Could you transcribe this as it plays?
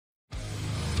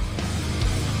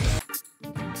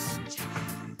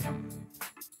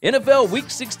NFL Week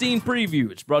 16 preview.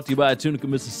 It's brought to you by Tunica,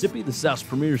 Mississippi, the South's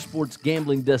premier sports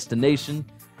gambling destination.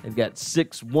 They've got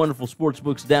 6 wonderful sports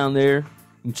books down there.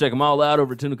 You can check them all out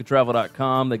over at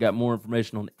tunicatravel.com. They got more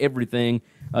information on everything.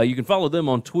 You can follow them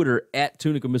on Twitter at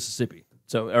Tunica, Mississippi,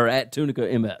 or at Tunica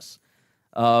MS.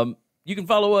 You can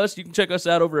follow us. You can check us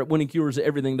out over at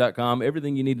winningcureseverything.com.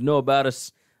 Everything you need to know about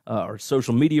us, our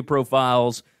social media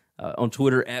profiles, on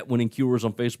Twitter at Winning Cures,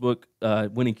 on Facebook,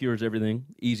 Winning Cures Everything.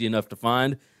 Easy enough to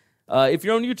find. If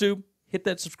you're on YouTube, hit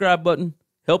that subscribe button.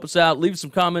 Help us out. Leave some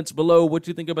comments below what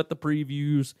you think about the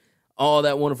previews, all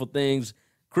that wonderful things.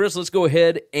 Chris, let's go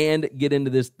ahead and get into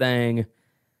this thing.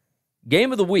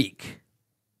 Game of the week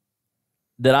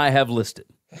that I have listed.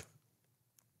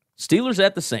 Steelers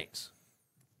at the Saints.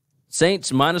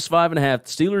 Saints minus 5.5.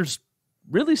 The Steelers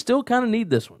really still kind of need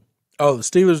this one. Oh, the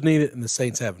Steelers need it, and the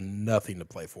Saints have nothing to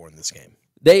play for in this game.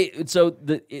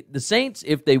 The Saints,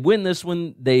 if they win this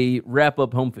one, they wrap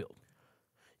up home field.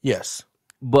 Yes.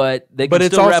 But they can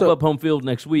still wrap up home field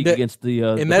next week against the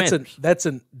Panthers. That's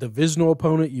a divisional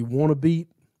opponent you want to beat.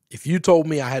 If you told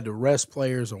me I had to rest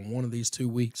players on one of these 2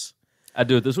 weeks, I'd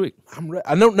do it this week.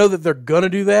 I don't know that they're going to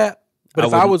do that, but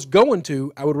if I was going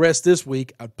to, I would rest this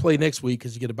week. I'd play next week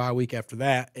because you get a bye week after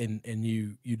that, and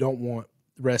you don't want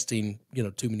resting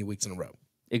too many weeks in a row.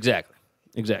 Exactly.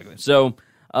 So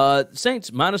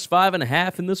Saints minus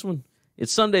 5.5 in this one.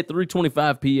 It's Sunday,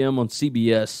 3:25 p.m. on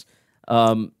CBS.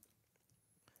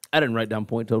 I didn't write down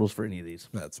point totals for any of these.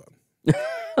 That's fine.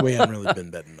 We haven't really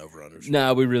been betting over-unders.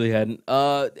 No, we really hadn't.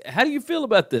 How do you feel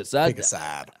about this? Pick a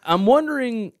side. I'm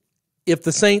wondering if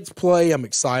the Saints play. I'm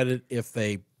excited. If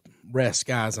they rest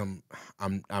guys, I'm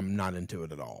not into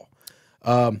it at all.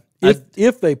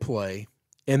 If they play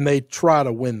and they try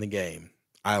to win the game,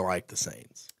 I like the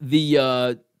Saints.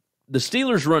 The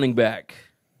Steelers running back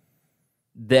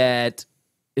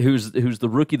who's the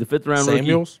rookie, the 5th round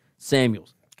rookie?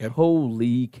 Samuels. Okay.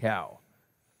 Holy cow.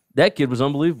 That kid was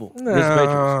unbelievable.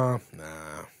 Nah.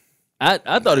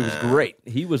 I thought he was great.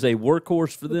 He was a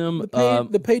workhorse for them.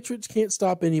 The Patriots can't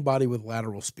stop anybody with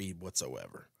lateral speed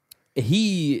whatsoever.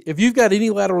 If you've got any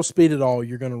lateral speed at all,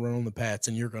 you're going to run on the Pats,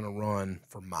 and you're going to run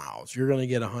for miles. You're going to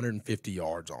get 150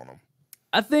 yards on them.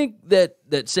 I think that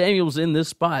Samuels in this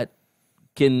spot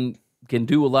can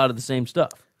do a lot of the same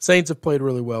stuff. Saints have played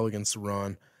really well against the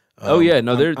run.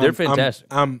 They're fantastic.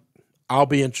 I'll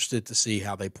be interested to see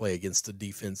how they play against a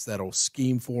defense that'll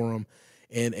scheme for them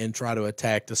and try to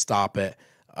attack to stop it.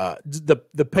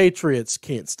 The Patriots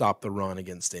can't stop the run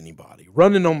against anybody.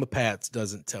 Running on the Pats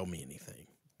doesn't tell me anything.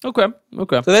 Okay.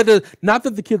 So that does not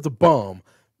that the kid's a bum,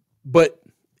 but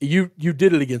you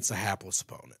did it against a hapless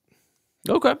opponent.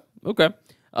 Okay.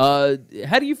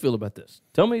 How do you feel about this?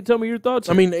 Tell me your thoughts.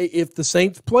 I mean, if the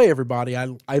Saints play everybody, I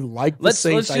like the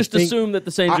Saints. Let's just assume that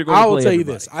the Saints are going to play everybody. I will tell you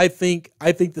this. I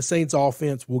think the Saints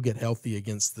offense will get healthy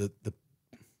against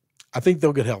I think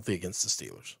they'll get healthy against the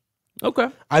Steelers. Okay.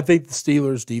 I think the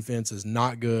Steelers defense is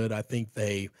not good. I think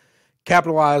they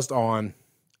capitalized on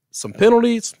some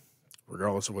penalties,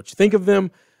 regardless of what you think of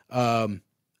them,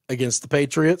 against the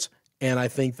Patriots. And I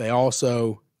think they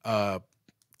also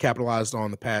capitalized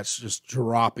on the Pats just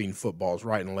dropping footballs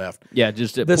right and left. Yeah,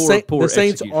 just the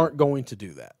Saints aren't going to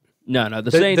do that. No,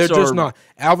 the Saints they're just not.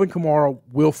 Alvin Kamara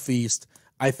will feast.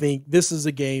 I think this is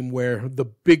a game where the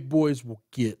big boys will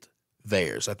get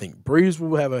theirs. I think Breeze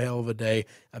will have a hell of a day.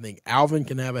 I think Alvin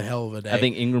can have a hell of a day. I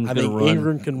think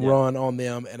Ingram can run on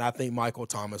them, and I think Michael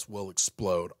Thomas will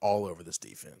explode all over this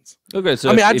defense. Okay, so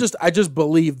I just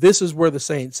believe this is where the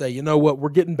Saints say, you know what, we're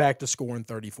getting back to scoring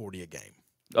 30, 40 a game.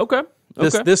 Okay.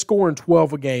 This scoring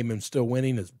 12 a game and still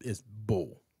winning is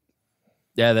bull.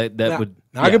 Yeah, that would.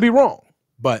 Now I could be wrong,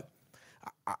 but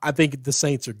I think the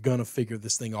Saints are gonna figure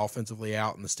this thing offensively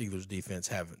out, and the Steelers' defense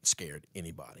haven't scared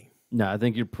anybody. No, I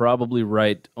think you're probably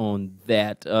right on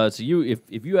that. So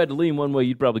if you had to lean one way,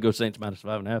 you'd probably go Saints minus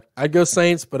 5.5. I'd go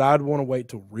Saints, but I'd want to wait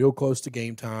till real close to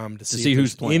game time to see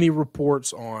who's playing. Any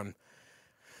reports on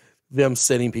them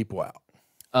sitting people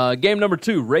out. Game number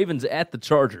 2, Ravens at the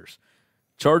Chargers.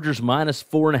 Chargers minus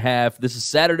 4.5. This is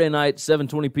Saturday night,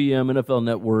 7:20 p.m. NFL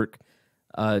Network.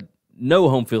 No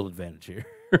home field advantage here.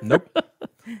 Nope.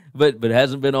 but it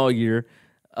hasn't been all year.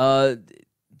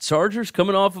 Chargers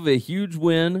coming off of a huge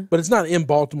win. But it's not in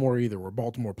Baltimore either, where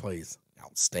Baltimore plays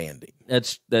outstanding.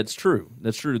 That's true.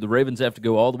 That's true. The Ravens have to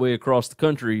go all the way across the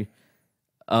country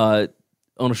on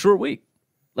a short week.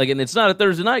 And it's not a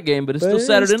Thursday night game, but it's still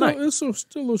Saturday night. It's still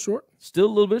a little short. Still a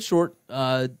little bit short.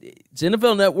 It's an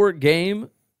NFL Network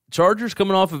game. Chargers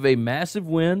coming off of a massive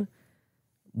win.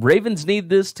 Ravens need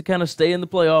this to kind of stay in the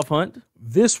playoff hunt.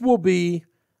 This will be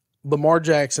Lamar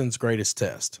Jackson's greatest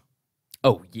test.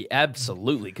 Oh, yeah,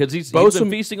 absolutely, because he's been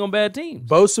feasting on bad teams.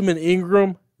 Bosa and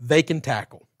Ingram, they can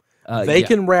tackle. They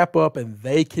can wrap up, and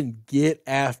they can get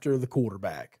after the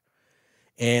quarterback.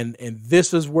 And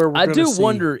this is where we're going to see. I do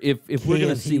wonder if we're going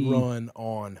to see run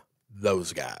on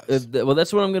those guys. Well,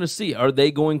 that's what I'm going to see. Are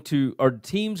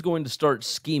teams going to start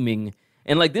scheming?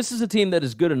 And like, this is a team that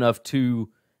is good enough to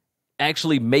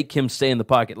actually make him stay in the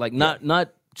pocket, like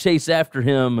not chase after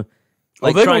him,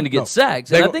 like trying to get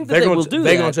sacks. And I think that they will do that.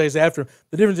 They're going to chase after him.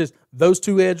 The difference is those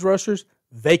two edge rushers,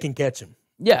 they can catch him.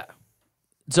 Yeah.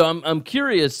 So I'm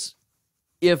curious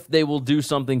if they will do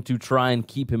something to try and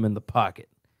keep him in the pocket,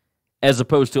 as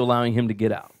opposed to allowing him to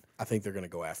get out. I think they're going to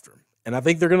go after him. And I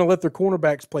think they're going to let their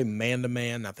cornerbacks play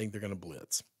man-to-man. I think they're going to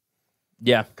blitz.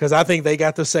 Yeah. Because I think they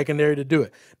got the secondary to do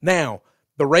it. Now,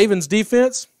 the Ravens'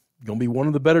 defense, going to be one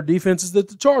of the better defenses that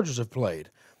the Chargers have played.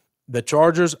 The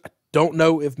Chargers, I don't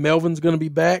know if Melvin's going to be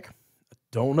back. I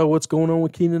don't know what's going on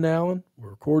with Keenan Allen. We're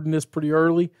recording this pretty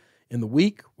early in the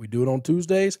week. We do it on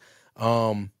Tuesdays. Which,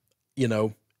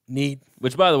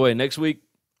 by the way, next week,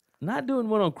 not doing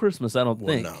one on Christmas, I don't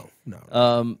think.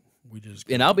 No.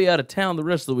 And I'll be out of town the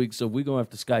rest of the week, so we're going to have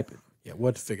to Skype it. Yeah, we'll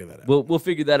have to figure that out. We'll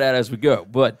figure that out as we go.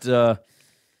 But,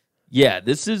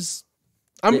 this is...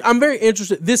 I'm very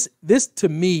interested. This to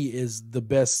me is the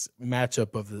best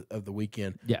matchup of the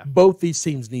weekend. Yeah. Both these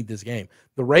teams need this game.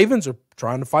 The Ravens are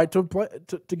trying to fight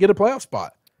to get a playoff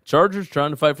spot. Chargers trying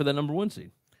to fight for that number 1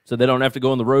 seed, so they don't have to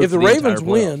go on the road. If the Ravens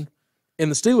win and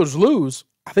the Steelers lose,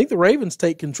 I think the Ravens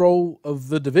take control of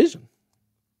the division.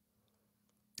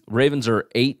 Ravens are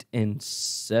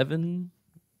 8-7.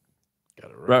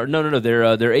 Got it right. No.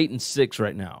 They're 8-6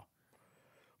 right now.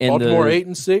 And Baltimore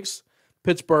 8-6.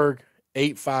 Pittsburgh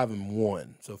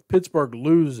 8-5-1. So if Pittsburgh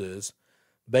loses,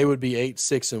 they would be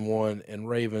 8-6-1, and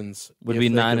Ravens would be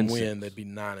 9-6. Win, they'd be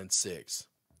 9-6.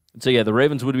 So yeah, the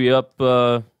Ravens would be up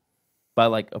by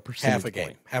like a percentage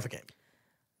point. Half a game.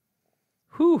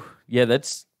 Whew. Yeah,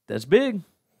 that's big.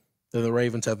 Then the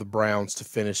Ravens have the Browns to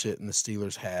finish it, and the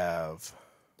Steelers have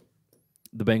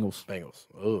the Bengals.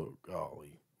 Oh,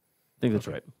 golly. I think that's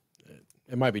right.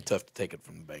 It might be tough to take it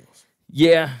from the Bengals.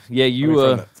 Yeah.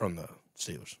 From the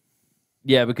Steelers.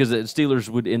 Yeah, because the Steelers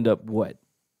would end up what?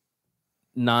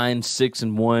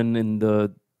 9-6-1 in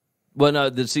the. Well, no.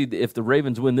 If the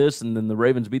Ravens win this and then the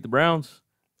Ravens beat the Browns,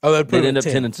 they'd end up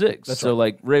 10-6. That's so right.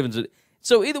 like Ravens.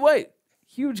 So either way,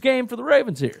 huge game for the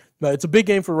Ravens here. No, it's a big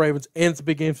game for the Ravens, and it's a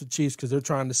big game for the Chiefs because they're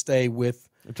trying to stay with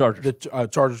the Chargers. The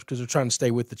Chargers because they're trying to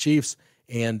stay with the Chiefs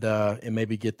and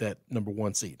maybe get that number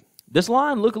 1 seed. This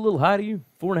line look a little high to you?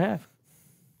 4.5.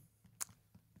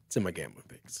 It's in my gambling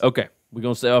picks. Okay, we're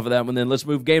gonna stay off of that one then. Let's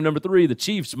move game number 3. The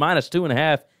Chiefs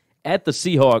 -2.5 at the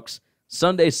Seahawks.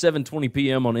 Sunday, 7:20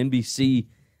 p.m. on NBC.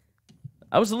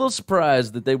 I was a little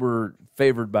surprised that they were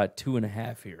favored by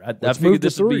 2.5 here. I figured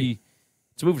this would be.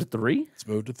 It's moved to 3. It's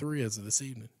moved to 3 as of this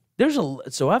evening.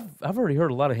 So I've already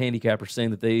heard a lot of handicappers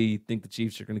saying that they think the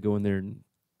Chiefs are going to go in there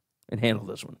and handle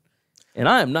this one, and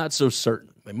I am not so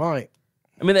certain. They might.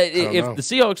 I mean, if the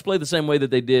Seahawks play the same way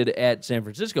that they did at San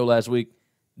Francisco last week,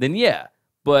 then yeah.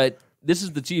 But this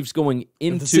is the Chiefs going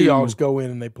into. If the Seahawks go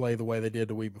in and they play the way they did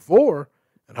the week before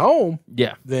at home,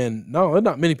 yeah. Then no, there's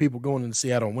not many people going into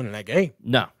Seattle and winning that game.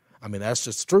 No, I mean that's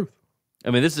just the truth.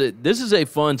 I mean this is a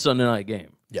fun Sunday night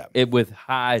game. Yeah, with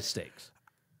high stakes.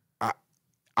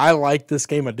 I like this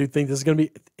game. I do think this is going to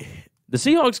be. The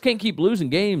Seahawks can't keep losing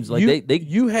games. Like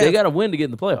they got to win to get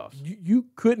in the playoffs. You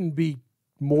couldn't be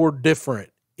more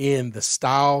different in the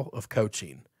style of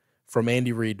coaching from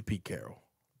Andy Reid to Pete Carroll.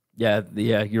 Yeah,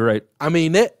 you're right. I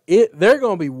mean, they're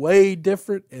going to be way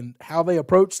different in how they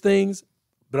approach things,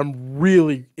 but I'm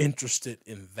really interested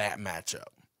in that matchup.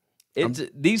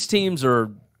 These teams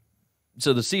are –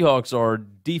 so the Seahawks are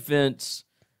defense,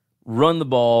 run the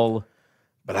ball.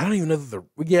 But I don't even know that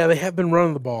they have been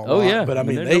running the ball a lot. Yeah. But I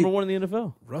mean, they're number 1 in the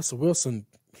NFL. Russell Wilson,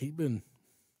 he's been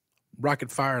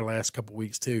rocket fire last couple of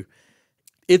weeks too.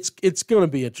 It's going to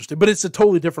be interesting, but it's a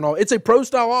totally different. It's a pro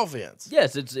style offense.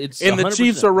 Yes, it's and 100%. The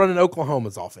Chiefs are running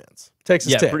Oklahoma's offense.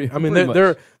 Texas Tech.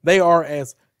 They are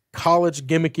as college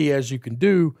gimmicky as you can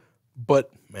do,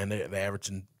 but man, they're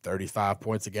averaging 35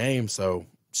 points a game. So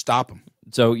stop them.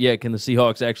 So yeah, can the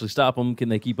Seahawks actually stop them? Can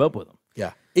they keep up with them?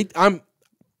 Yeah,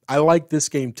 I like this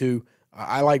game too.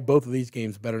 I like both of these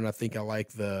games better than I think I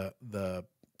like the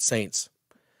Saints.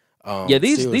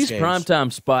 These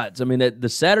primetime spots. I mean, the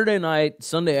Saturday night,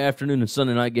 Sunday afternoon, and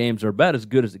Sunday night games are about as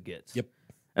good as it gets. Yep.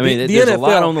 I mean, the there's NFL a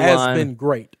lot on the line. has been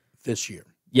great this year.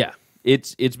 Yeah,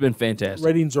 it's been fantastic.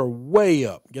 Ratings are way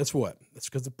up. Guess what? That's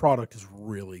because the product is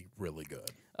really, really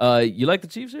good. You like the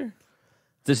Chiefs here?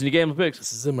 Is this in your gambling picks?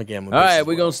 This is in my gambling All picks. right,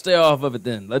 we're going to stay off of it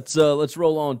then. Let's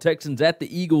roll on. Texans at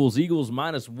the Eagles. Eagles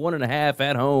minus 1.5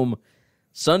 at home.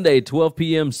 Sunday, 12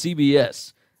 p.m.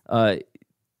 CBS.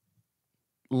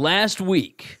 Last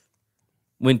week,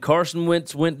 when Carson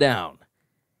Wentz went down,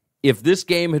 if this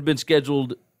game had been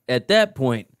scheduled at that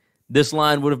point, this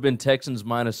line would have been Texans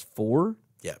minus 4.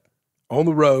 Yeah. On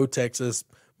the road, Texas,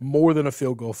 more than a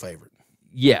field goal favorite.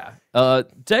 Yeah.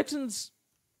 Texans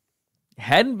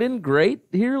hadn't been great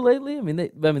here lately. I mean, they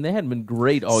hadn't been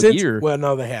great all year. Well,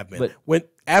 no, they have been.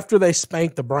 But after they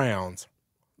spanked the Browns,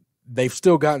 they've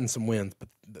still gotten some wins, but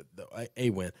a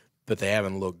win, but they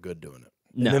haven't looked good doing it.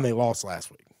 And then they lost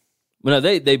last week. Well,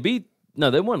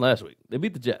 no, they won last week. They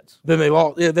beat the Jets. Then they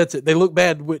lost. Yeah, that's it. They looked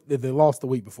bad. They lost the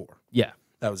week before. Yeah.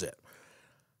 That was it.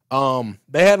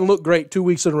 They hadn't looked great 2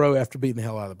 weeks in a row after beating the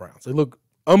hell out of the Browns. They looked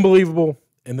unbelievable,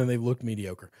 and then they looked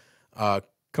mediocre,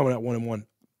 coming out 1-1.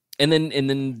 And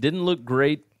then didn't look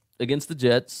great against the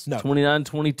Jets. No.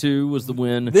 29-22 was the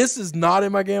win. This is not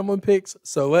in my gambling picks,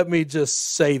 so let me just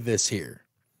say this here.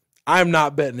 I'm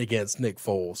not betting against Nick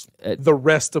Foles the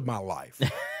rest of my life.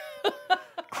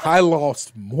 I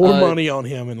lost more money on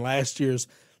him in last year's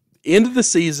end of the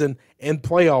season and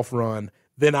playoff run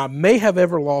than I may have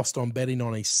ever lost on betting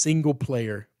on a single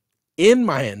player in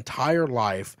my entire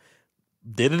life.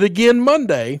 Did it again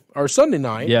Monday or Sunday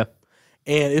night. Yeah.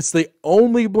 And it's the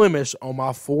only blemish on my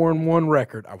 4-1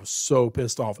 record. I was so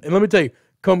pissed off. And let me tell you,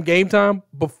 come game time,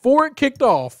 before it kicked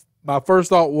off, my first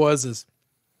thought was,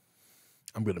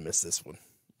 I'm going to miss this one.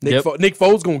 Nick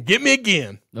Foles going to get me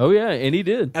again. Oh, yeah, and he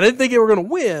did. I didn't think they were going to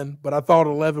win, but I thought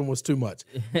 11 was too much.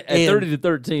 At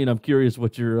 30-13, I'm curious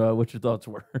what your thoughts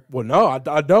were. Well, no,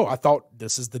 I know. I thought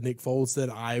this is the Nick Foles that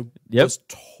I was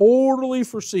totally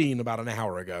foreseeing about an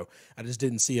hour ago. I just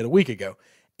didn't see it a week ago.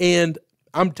 And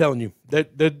I'm telling you,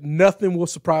 that nothing will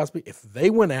surprise me. If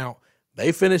they went out,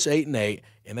 they finish 8-8,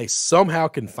 and they somehow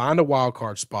can find a wild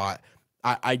card spot,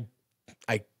 I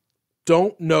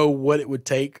don't know what it would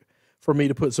take for me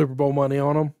to put Super Bowl money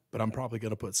on them, but I'm probably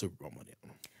going to put Super Bowl money on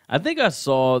them. I think I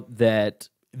saw that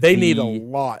they need a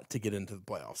lot to get into the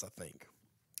playoffs, I think.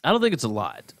 I don't think it's a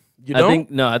lot. You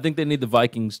don't? I think they need the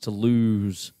Vikings to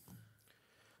lose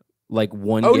like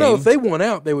one game. Oh, no, if they won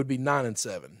out, they would be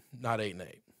 9-7, not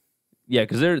 8-8. Yeah,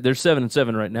 because they're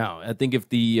 7-7 right now. I think if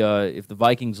the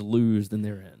Vikings lose, then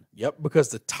they're in. Yep, because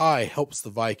the tie helps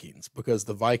the Vikings, because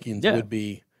the Vikings would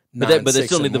be 9-6. But they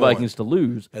still need the Vikings to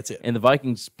lose. That's it. And the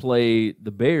Vikings play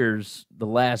the Bears the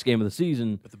last game of the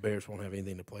season. But the Bears won't have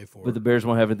anything to play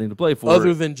for.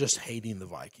 Other than just hating the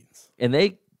Vikings. And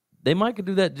they might could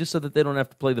do that just so that they don't have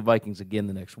to play the Vikings again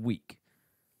the next week.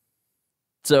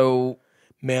 So,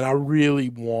 man, I really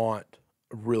want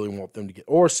them to get,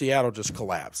 or Seattle just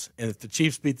collapse. And if the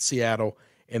Chiefs beat Seattle,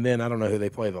 and then I don't know who they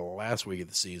play the last week of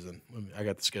the season. I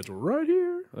got the schedule right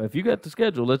here. Well, if you got the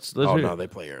schedule, let's Oh, hear no, it. they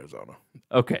play Arizona.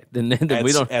 Okay, then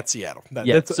we don't. At Seattle.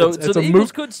 So the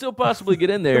Eagles could still possibly get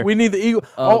in there. We need the Eagles.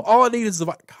 All I need is the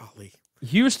golly.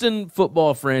 Houston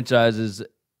football franchises,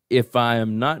 if I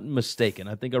am not mistaken,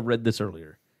 I think I read this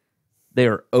earlier, they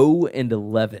are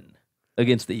 0-11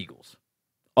 against the Eagles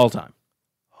all time.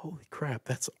 Holy crap,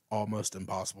 that's almost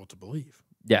impossible to believe.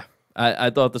 Yeah, I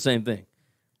thought the same thing.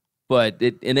 But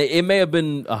it may have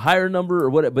been a higher number or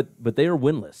whatever, but they are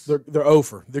winless. They're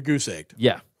over. They're goose-egged.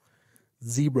 Yeah.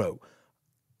 0.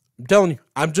 I'm telling you,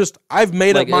 I've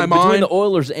made up my mind. Between the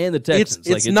Oilers and the Texans.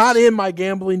 It's not in my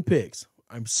gambling picks.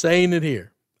 I'm saying it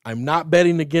here. I'm not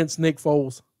betting against Nick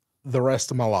Foles the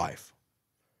rest of my life.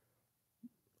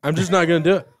 I'm just not going to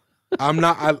do it. I'm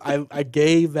not. I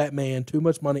gave that man too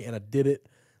much money, and I did it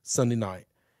Sunday night.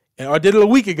 And I did it a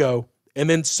week ago, and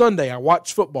then Sunday I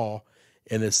watched football,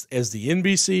 and as the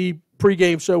NBC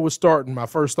pregame show was starting, my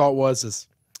first thought was,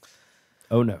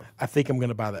 oh no, I think I'm going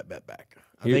to buy that bet back.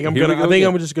 I Here think we go again.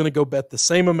 I'm just going to go bet the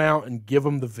same amount and give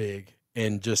them the vig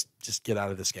and just get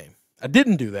out of this game. I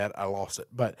didn't do that. I lost it,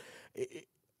 but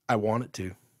I wanted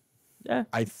to. Yeah,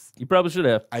 you probably should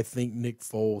have. I think Nick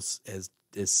Foles has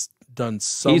done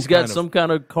some. He's got some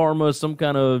kind of karma, some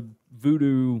kind of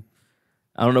voodoo.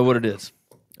 I don't know what it is.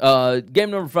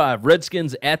 Game number 5,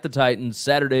 Redskins at the Titans,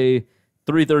 Saturday,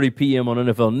 3:30 p.m. on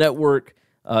NFL Network.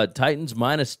 Titans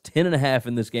minus 10.5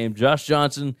 in this game. Josh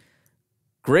Johnson,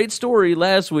 great story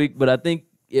last week, but I think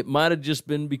it might have just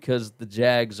been because the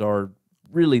Jags are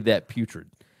really that putrid.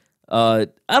 I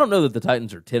don't know that the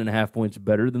Titans are 10.5 points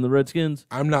better than the Redskins.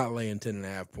 I'm not laying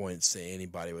 10.5 points to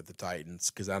anybody with the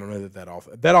Titans because I don't know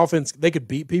that offense, they could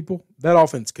beat people. That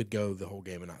offense could go the whole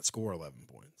game and not score 11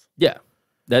 points. Yeah,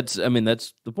 that's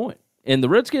the point. And the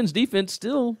Redskins defense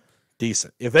still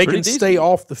decent. If they can stay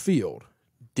off the field,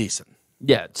 decent.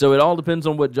 Yeah, so it all depends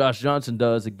on what Josh Johnson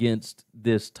does against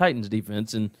this Titans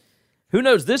defense, and who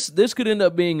knows? This could end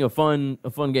up being a fun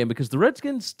game because the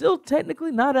Redskins still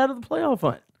technically not out of the playoff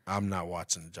hunt. I'm not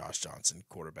watching the Josh Johnson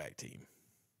quarterback team.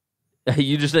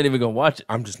 You just ain't even gonna watch it.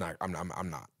 I'm just not. I'm not.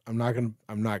 I'm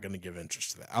not gonna give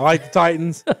interest to that. I like the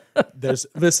Titans.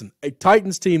 Listen, a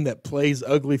Titans team that plays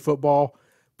ugly football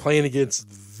playing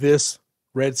against this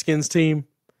Redskins team.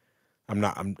 I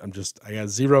got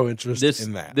zero interest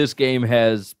in that. This game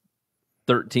has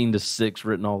 13-6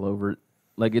 written all over it.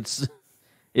 Like it's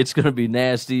going to be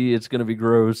nasty. It's going to be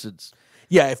gross.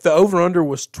 If the over/under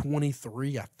was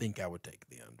 23, I think I would take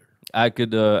the under. I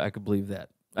could believe that.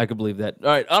 I could believe that. All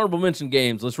right, honorable mention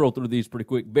games. Let's roll through these pretty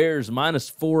quick. Bears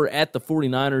 -4 at the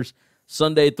 49ers,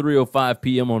 Sunday 3:05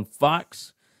 p.m. on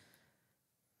Fox.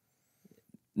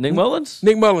 Nick Mullins?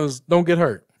 Nick Mullins, don't get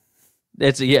hurt.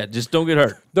 Just don't get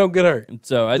hurt. Don't get hurt. And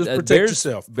so just protect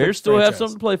yourself. Bears still have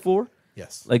something to play for.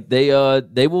 Yes. Like they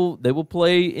will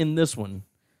play in this one.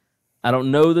 I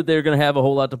don't know that they're going to have a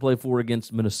whole lot to play for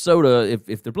against Minnesota.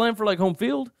 If they're playing for like home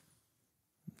field,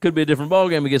 could be a different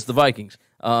ballgame against the Vikings.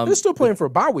 They're still playing for a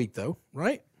bye week though,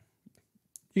 right?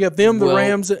 You got them, the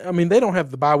Rams. I mean, they don't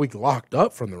have the bye week locked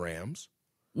up from the Rams.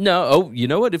 No. Oh, you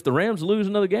know what? If the Rams lose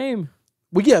another game,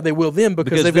 well, yeah, they will then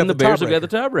because they've then got the Bears have got the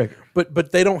tiebreaker.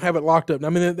 But they don't have it locked up. I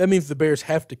mean, that means the Bears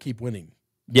have to keep winning.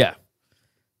 Yeah,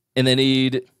 and they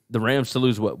need the Rams to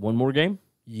lose what, one more game?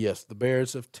 Yes, the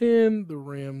Bears have 10. The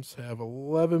Rams have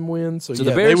 11 wins. So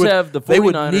the Bears have the 49ers. They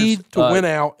would need to win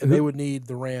out, and they would need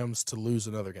the Rams to lose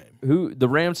another game. The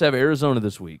Rams have Arizona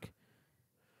this week,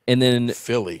 and then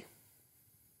Philly.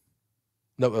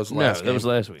 No, that was last. That was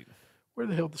last week. Where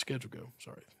the hell did the schedule go?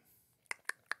 Sorry.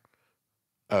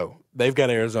 Oh, they've got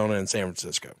Arizona and San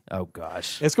Francisco. Oh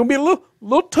gosh, it's going to be a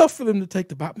little tough for them to take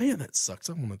the bye. Man, that sucks.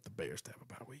 I want the Bears to have a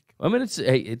bye week. I mean,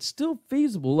 it's still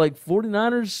feasible. Like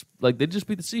 49ers, like they just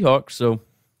beat the Seahawks. So,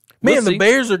 the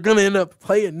Bears are going to end up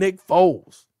playing Nick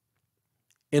Foles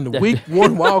in the Week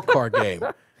 1 wild card game.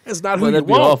 That's not who you want. That'd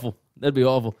be awful. That'd be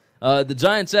awful. The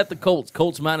Giants at the Colts.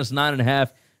 Colts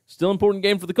 -9.5. Still an important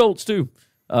game for the Colts too.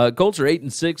 Colts are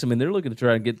 8-6. I mean, they're looking to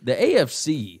try and get the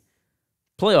AFC.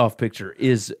 Playoff picture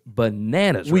is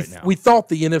bananas right now. We thought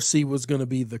the NFC was going to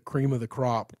be the cream of the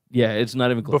crop. Yeah, it's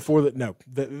not even close.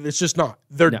 It's just not.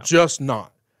 They're just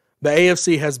not. The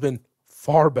AFC has been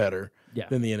far better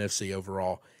than the NFC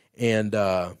overall. And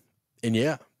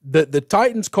yeah, the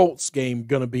Titans Colts game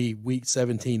going to be week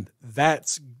 17.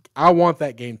 I want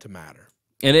that game to matter.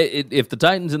 And if the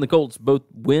Titans and the Colts both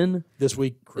win this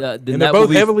week, then and they're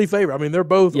both heavily favored. I mean, they're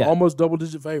both almost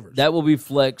double-digit favorites. That will be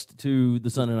flexed to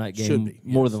the Sunday night game,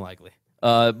 more than likely.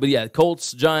 But yeah,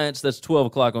 Colts, Giants, that's 12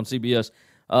 o'clock on CBS.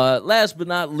 Last but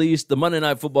not least, the Monday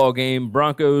Night Football game,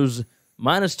 Broncos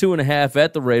 -2.5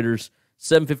 at the Raiders,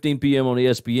 7:15 p.m. on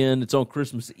ESPN. It's on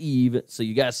Christmas Eve, so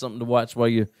you got something to watch while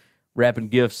you're wrapping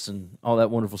gifts and all that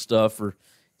wonderful stuff, or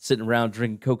sitting around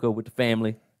drinking cocoa with the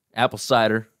family, apple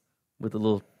cider with a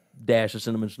little dash of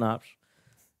cinnamon schnapps,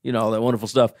 all that wonderful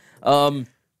stuff.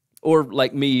 Or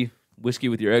like me, whiskey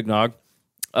with your eggnog.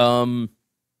 How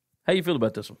you feel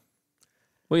about this one?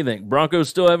 What do you think? Broncos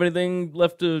still have anything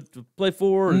left to play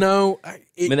for? No.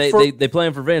 They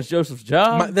playing for Vance Joseph's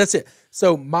job? That's it.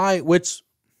 So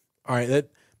all right,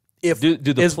 do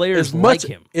the players like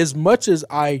him? As much as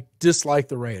I dislike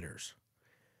the Raiders,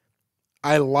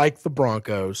 I like the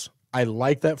Broncos. I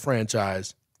like that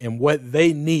franchise. And what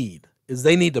they need is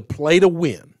they need to play to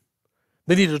win.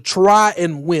 They need to try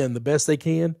and win the best they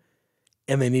can,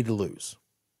 and they need to lose.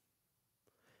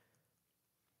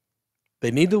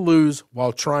 They need to lose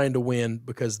while trying to win,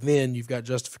 because then you've got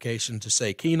justification to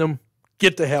say, Keenum,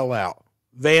 get the hell out.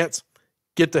 Vance,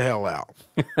 get the hell out.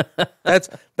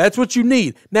 That's what you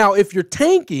need. Now, if you're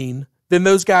tanking, then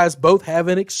those guys both have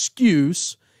an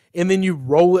excuse, and then you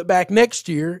roll it back next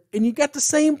year, and you got the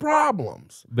same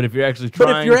problems. But if you're actually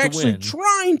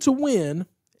trying to win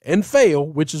and fail,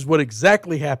 which is what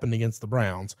exactly happened against the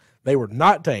Browns, they were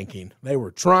not tanking. They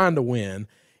were trying to win,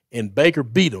 and Baker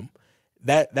beat them.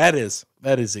 That is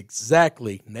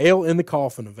exactly nail in the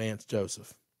coffin of Vance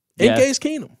Joseph. In Case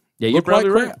Keenum. Yeah, you're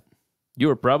probably right. You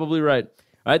are probably right.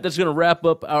 All right, that's going to wrap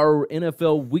up our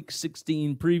NFL Week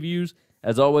 16 previews.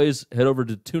 As always, head over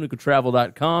to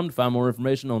tunicatravel.com to find more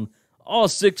information on all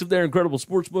 6 of their incredible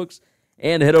sports books,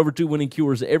 and head over to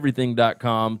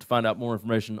winningcureseverything.com to find out more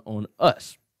information on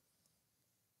us.